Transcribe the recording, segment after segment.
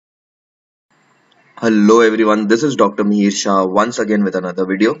Hello everyone, this is Dr. Mihir Shah once again with another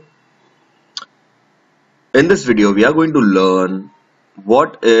video. In this video, we are going to learn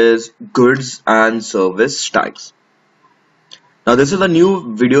what is goods and service tax. Now, this is a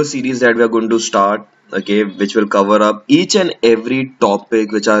new video series that we are going to start, okay, which will cover up each and every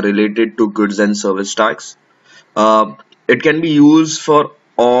topic which are related to goods and service tax. Uh, it can be used for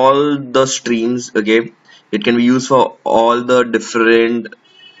all the streams, okay. It can be used for all the different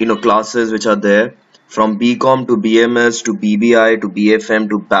classes which are there, from BCOM to BMS to BBI to BFM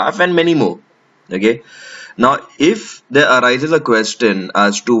to BAF and many more. Okay. Now, if there arises a question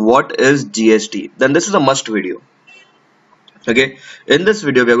as to what is GST, then this is a must video. Okay. In this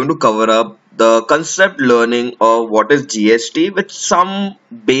video, we are going to cover up the concept learning of what is GST with some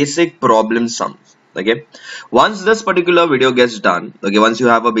basic problem sums. Okay. Once this particular video gets done, okay, once you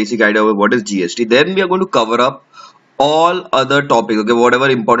have a basic idea of what is GST, then we are going to cover up all other topics, okay, whatever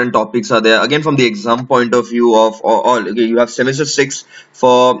important topics are there, again from the exam point of view of all. Okay, you have semester 6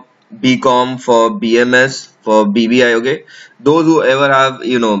 for BCOM, for BMS, for BBI. Okay, those who ever have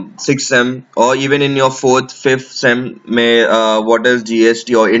 6th sem or even in your 4th 5th sem may what is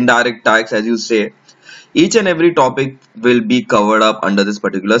GST or indirect tax as you say, each and every topic will be covered up under this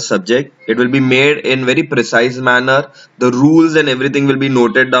particular subject. It will be made in very precise manner. The rules and everything will be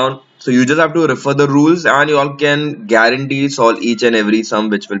noted down. So you just have to refer the rules and you all can guarantee solve each and every sum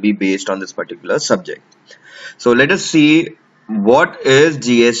which will be based on this particular subject. So let us see what is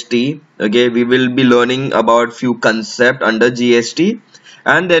GST. Okay, we will be learning about few concepts under GST,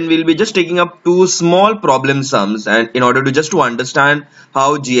 and then we'll be just taking up two small problem sums and in order to just to understand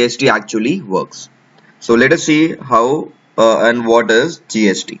how GST actually works. So let us see how and what is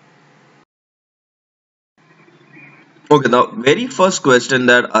GST. Okay, the very first question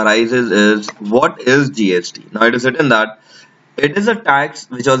that arises is what is GST? Now it is written that it is a tax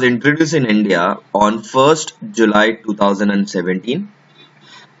which was introduced in India on 1st July 2017.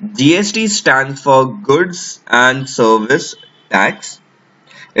 GST stands for Goods and Service Tax.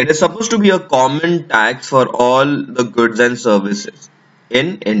 It is supposed to be a common tax for all the goods and services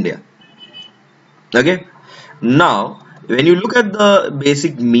in India. Okay. Now, when you look at the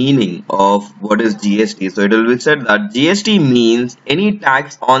basic meaning of what is GST, so it will be said that GST means any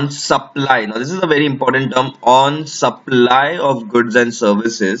tax on supply. Now, this is a very important term, on supply of goods and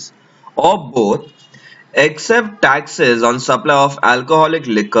services or both, except taxes on supply of alcoholic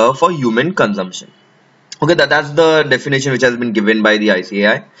liquor for human consumption. Okay, that's the definition which has been given by the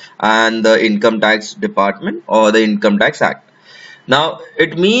ICAI and the Income Tax Department or the Income Tax Act. Now,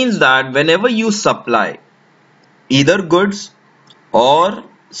 it means that whenever you supply either goods or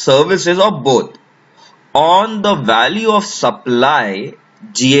services or both, on the value of supply,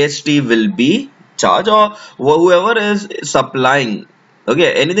 GST will be charged, or whoever is supplying,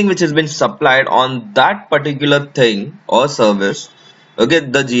 okay, anything which has been supplied on that particular thing or service, okay,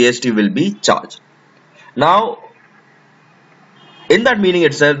 the GST will be charged. Now, in that meaning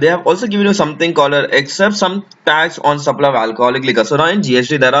itself, they have also given you something called except some tax on supply of alcoholic liquor. So now in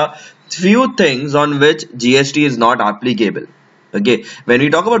GST, there are few things on which GST is not applicable. Okay, when we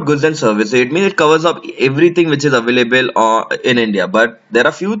talk about goods and services, it means it covers up everything which is available in India. But there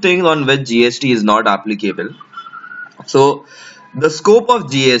are few things on which GST is not applicable. So the scope of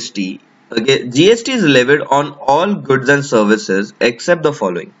GST, okay, GST is levied on all goods and services except the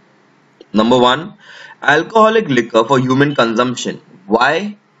following. Number one, alcoholic liquor for human consumption.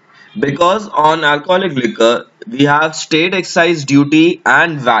 Why? Because on alcoholic liquor we have state excise duty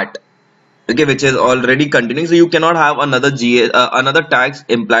and VAT, okay, which is already continuing, so you cannot have another tax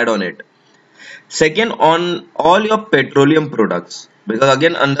implied on it. Second, on all your petroleum products, because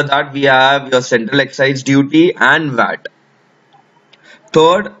again under that we have your central excise duty and VAT.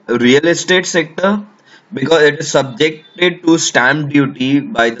 Third, real estate sector, because it is subjected to stamp duty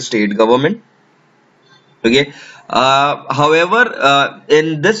by the state government. Okay. However,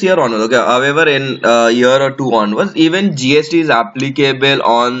 in this year onwards, okay, however, in year or two onwards, even GST is applicable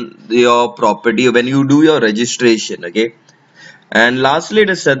on your property when you do your registration. Okay. And lastly, it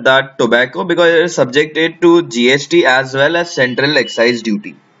is said that tobacco, because it is subjected to GST as well as central excise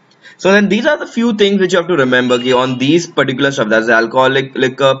duty. So then these are the few things which you have to remember, okay, on these particular stuff, that's alcoholic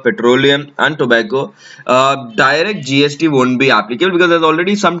liquor, petroleum and tobacco. Direct GST won't be applicable because there's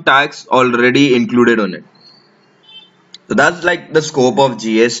already some tax already included on it. So that's like the scope of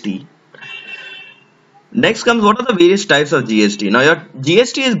GST. Next comes, what are the various types of GST? Now your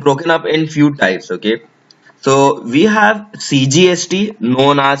GST is broken up in few types, okay. So we have CGST,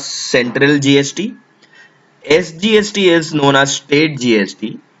 known as Central GST. SGST is known as State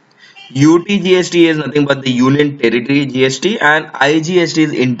GST. UTGST is nothing but the Union Territory GST, and IGST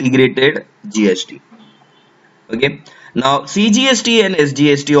is Integrated GST. Okay. Now CGST and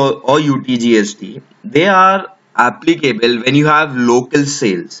SGST or UTGST, they are applicable when you have local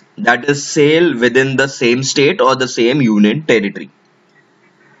sales, that is sale within the same state or the same union territory.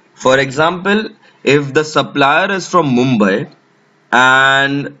 For example, if the supplier is from Mumbai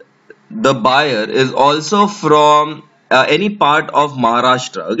and the buyer is also from any part of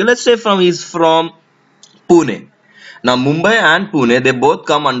Maharashtra. Okay, let's say he's from Pune. Now Mumbai and Pune, they both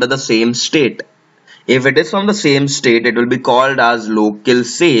come under the same state. If it is from the same state, it will be called as local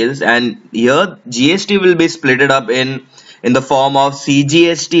sales, and here GST will be split up in the form of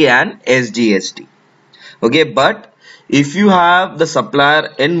CGST and SGST. Okay, but if you have the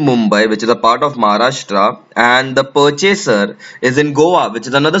supplier in Mumbai, which is a part of Maharashtra, and the purchaser is in Goa, which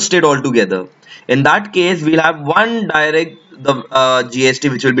is another state altogether, in that case, we'll have one direct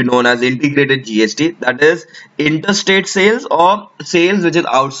GST, which will be known as integrated GST, that is interstate sales or sales which is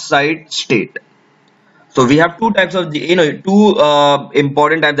outside state. So we have two types of, two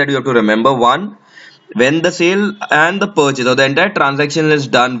important types that you have to remember. One, when the sale and the purchase or the entire transaction is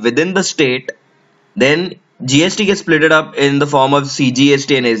done within the state, then GST gets split up in the form of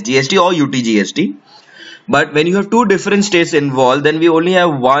CGST and SGST or UTGST. But when you have two different states involved, then we only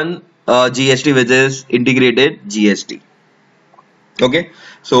have one GST, which is integrated GST. Okay,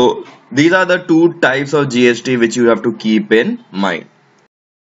 so these are the two types of GST which you have to keep in mind.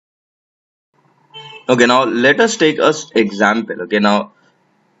 Okay, now let us take an example. Okay, now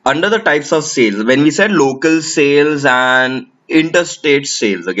under the types of sales, when we said local sales and interstate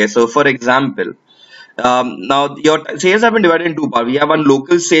sales. Okay, so for example, now your sales have been divided in two parts. We have one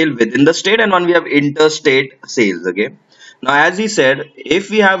local sale within the state and one we have interstate sales. Okay, now as we said, if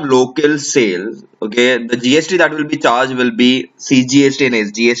we have local sales, okay, the GST that will be charged will be CGST and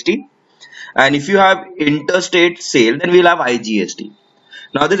SGST, and if you have interstate sale, then we'll have IGST.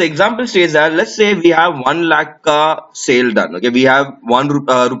 Now this example states that let's say we have 1 lakh ka sale done. Okay, we have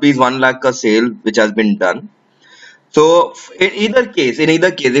rupees 1 lakh ka sale which has been done. So in either case,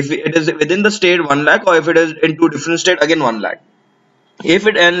 if it is within the state 1 lakh, or if it is in two different state, again 1 lakh. If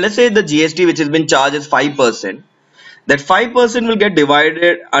it, and let's say the GST which has been charged is 5%, that 5% will get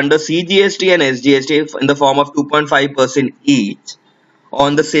divided under CGST and SGST in the form of 2.5% each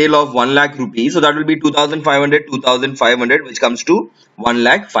on the sale of 1 lakh rupees. So that will be 2,500, which comes to 1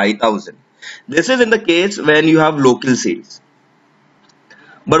 lakh 5,000. This is in the case when you have local sales.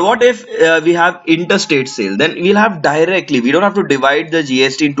 But what if we have interstate sale? Then we'll have directly, we don't have to divide the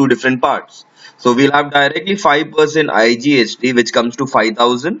GST in two different parts. So we'll have directly 5% IGST, which comes to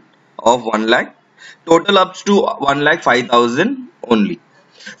 5,000 of 1 lakh. Total up to 1 lakh 5,000 only.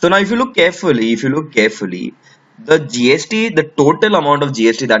 So now if you look carefully, the GST, the total amount of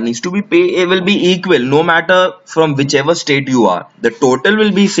GST that needs to be paid, it will be equal no matter from whichever state you are. The total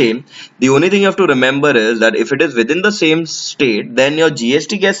will be same. The only thing you have to remember is that if it is within the same state, then your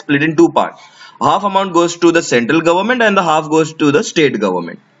GST gets split in two parts. Half amount goes to the central government and the half goes to the state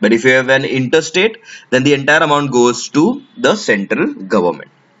government. But if you have an interstate, then the entire amount goes to the central government.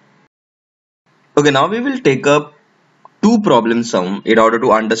 Okay, now we will take up two problem sum in order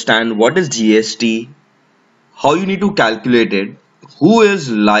to understand what is GST, how you need to calculate it, who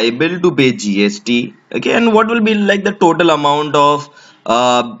is liable to pay GST, okay, and what will be like the total amount of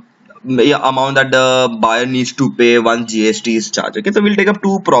amount that the buyer needs to pay once GST is charged. Okay, so we'll take up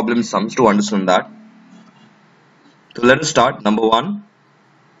two problem sums to understand that. So let us start. Number one,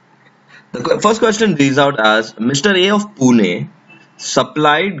 the first question reads out as Mr. A of Pune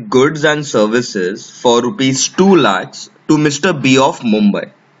supplied goods and services for rupees 2 lakhs to Mr. B of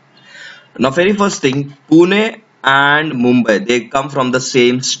Mumbai. Now, very first thing, Pune and Mumbai, they come from the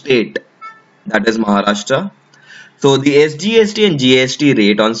same state, that is Maharashtra. So the SGST and GST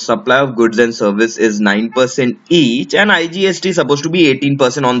rate on supply of goods and service is 9% each, and IGST is supposed to be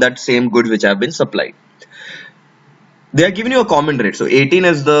 18% on that same goods which have been supplied. They are giving you a common rate. So 18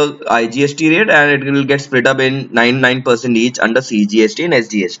 is the IGST rate and it will get split up in 9% each under CGST and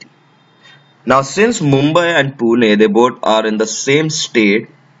SGST. Now since Mumbai and Pune, they both are in the same state,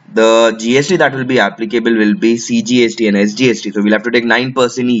 the GST that will be applicable will be CGST and SGST. So we'll have to take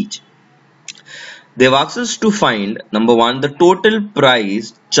 9% each. They've asked us to find, number one, the total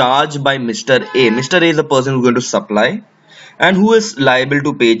price charged by Mr. A. Mr. A is the person who's going to supply and who is liable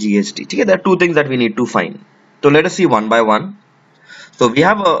to pay GST. Okay, there are two things that we need to find. So let us see one by one. So we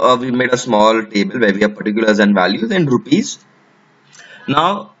have we made a small table where we have particulars and values in rupees.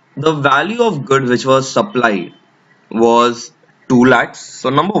 Now the value of good which was supplied was 2 lakhs.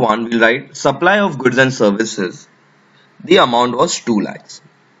 So number one, we'll write supply of goods and services. The amount was 2 lakhs.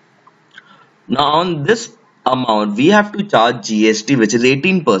 Now on this amount we have to charge GST, which is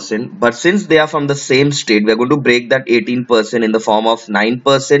 18%, but since they are from the same state, we are going to break that 18% in the form of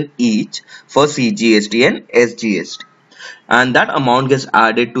 9% each for CGST and SGST, and that amount gets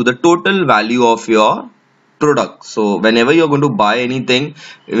added to the total value of your product. So whenever you're going to buy anything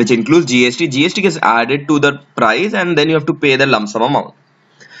which includes GST gets added to the price, and then you have to pay the lump sum amount.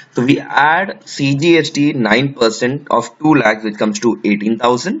 So we add CGST 9% of 2 lakhs, which comes to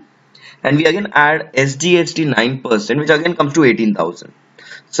 18,000, and we again add SGST 9%, which again comes to 18,000.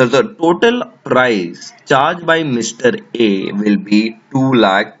 So the total price charged by Mr. A will be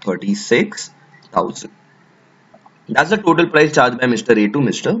 2,36,000. That's the total price charged by Mr. A to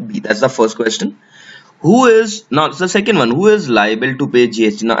Mr. B. That's the first question. Who is now the second one? Who is liable to pay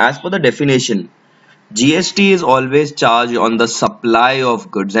GST? Now, as per the definition, GST is always charged on the supply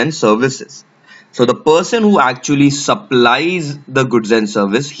of goods and services. So the person who actually supplies the goods and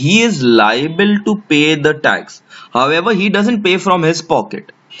service, he is liable to pay the tax. However, he doesn't pay from his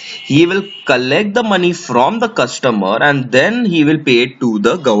pocket. He will collect the money from the customer and then he will pay it to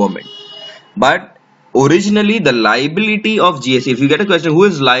the government. But originally the liability of GST, if you get a question who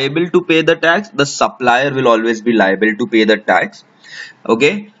is liable to pay the tax, the supplier will always be liable to pay the tax.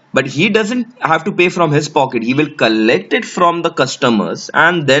 Okay, but he doesn't have to pay from his pocket. He will collect it from the customers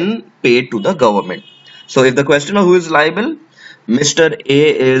and then pay it to the government. So if the question of who is liable, Mr.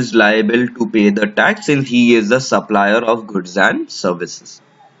 A is liable to pay the tax since he is the supplier of goods and services.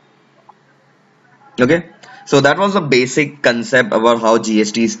 Okay, so that was the basic concept about how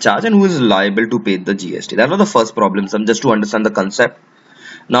GST is charged and who is liable to pay the GST. That was the first problem sum, just to understand the concept.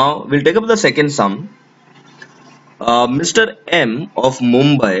 Now we'll take up the second sum. Mr. M of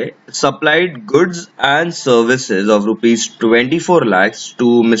Mumbai supplied goods and services of rupees 24 lakhs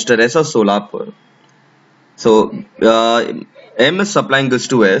to Mr. S of Solapur. So M is supplying goods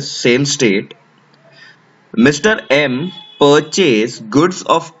to S, same state. Mr. M purchased goods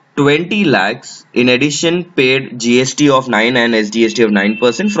of 20 lakhs, in addition paid GST of 9 and SGST of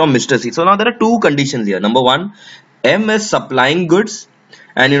 9% from Mr. C. So now there are two conditions here. Number one, M is supplying goods,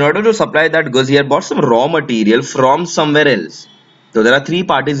 and in order to supply that goods, he had bought some raw material from somewhere else. So there are three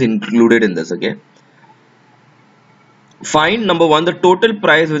parties included in this. Okay. Find number one, the total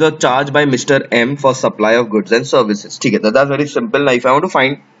price which was charged by Mr. M for supply of goods and services. Okay, that's very simple. Now if I want to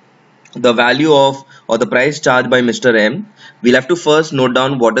find the value of or the price charged by Mr. M, we'll have to first note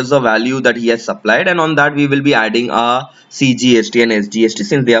down what is the value that he has supplied, and on that we will be adding our CGST and SGST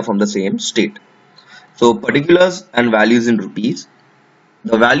since they are from the same state. So particulars and values in rupees.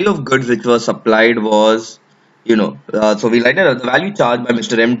 The value of goods which was supplied was, so we write the value charged by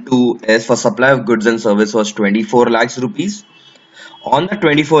Mr. M to S for supply of goods and service was 24 lakhs rupees. On the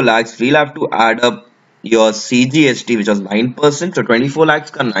 24 lakhs, we'll have to add up your CGST, which was 9%. So 24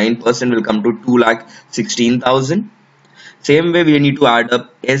 lakhs ka 9% will come to 2,16,000. Same way, we need to add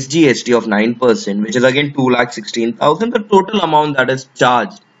up SGST of 9%, which is again 2,16,000. The total amount that is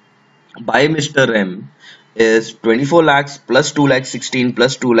charged by Mr. M is 24 lakhs plus 2 lakhs 16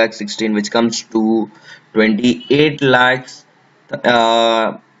 plus 2 lakhs 16, which comes to 28 lakhs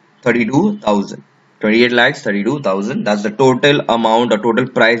 32,000. 28 lakhs 32,000. That's the total amount or total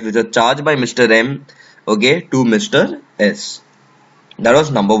price which is charged by Mr. M, okay, to Mr. S. That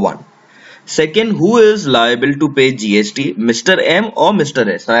was number one. Second, who is liable to pay GST, Mr. M or Mr.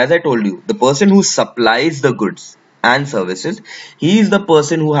 S? Now, as I told you, the person who supplies the goods and services, he is the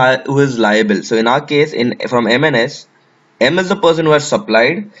person who is liable. So in our case, from M and S, M is the person who has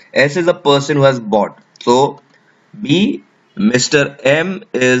supplied, S is the person who has bought. So B, Mr. M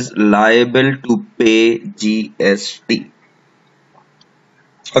is liable to pay GST.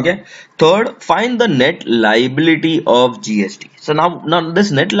 Okay. Third, find the net liability of GST. So now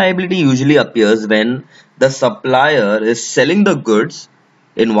this net liability usually appears when the supplier is selling the goods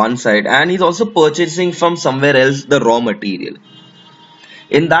in one side and he's also purchasing from somewhere else the raw material.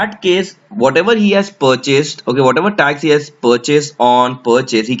 In that case, whatever he has purchased, okay, whatever tax he has purchased on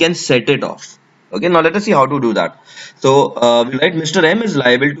purchase, he can set it off. Okay, now let us see how to do that. So we write Mr. M is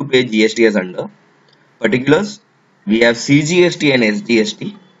liable to pay GST as under particulars. We have CGST and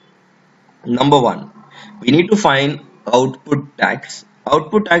SGST. Number one, we need to find output tax.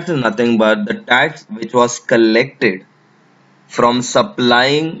 Output tax is nothing but the tax which was collected from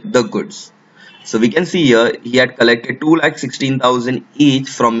supplying the goods. So we can see here he had collected 2,16,000 each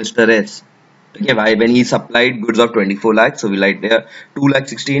from Mr. S. Okay, when he supplied goods of 24 lakhs, so we write there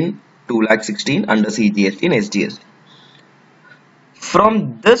 2,16,000 under CGST and SGST.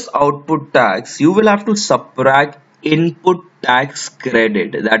 From this output tax, you will have to subtract input tax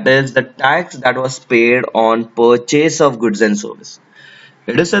credit, that is the tax that was paid on purchase of goods and service.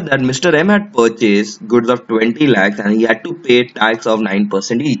 It is said that Mr. M had purchased goods of 20 lakhs and he had to pay tax of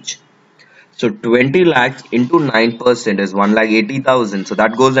 9% each. So 20 lakhs into 9% is 1,80,000. So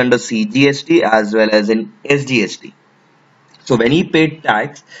that goes under CGST as well as in SGST. So when he paid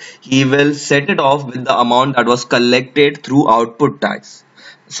tax, he will set it off with the amount that was collected through output tax.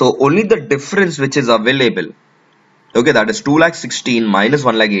 So only the difference which is available, okay, that is 2,16,000 minus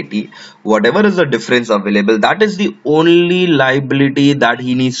 1,80,000, whatever is the difference available, that is the only liability that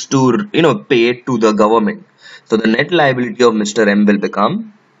he needs to, pay to the government. So the net liability of Mr. M will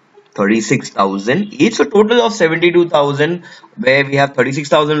become 36,000 each, so total of 72,000, where we have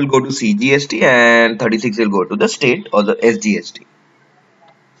 36,000 will go to CGST and 36 will go to the state or the SGST.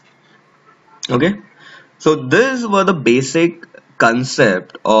 Okay, so these were the basic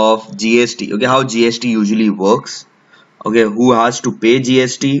concept of GST. Okay, how GST usually works. Okay, who has to pay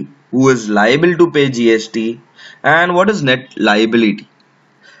GST, who is liable to pay GST, and what is net liability.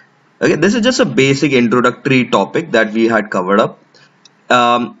 Okay, this is just a basic introductory topic that we had covered up.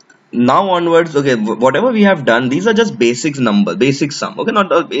 Now onwards, okay, whatever we have done, these are just basic numbers, basic sum, okay,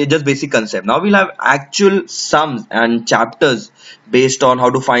 not just basic concept. Now we'll have actual sums and chapters based on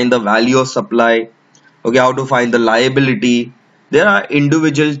how to find the value of supply, okay, how to find the liability. There are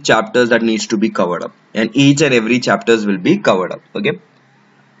individual chapters that needs to be covered up, and each and every chapters will be covered up. Okay,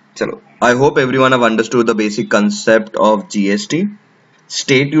 so I hope everyone have understood the basic concept of GST.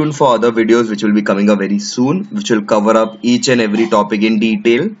 Stay tuned for other videos which will be coming up very soon, which will cover up each and every topic in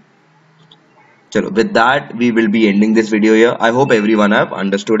detail. Chalo, with that, we will be ending this video here. I hope everyone have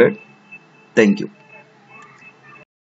understood it. Thank you.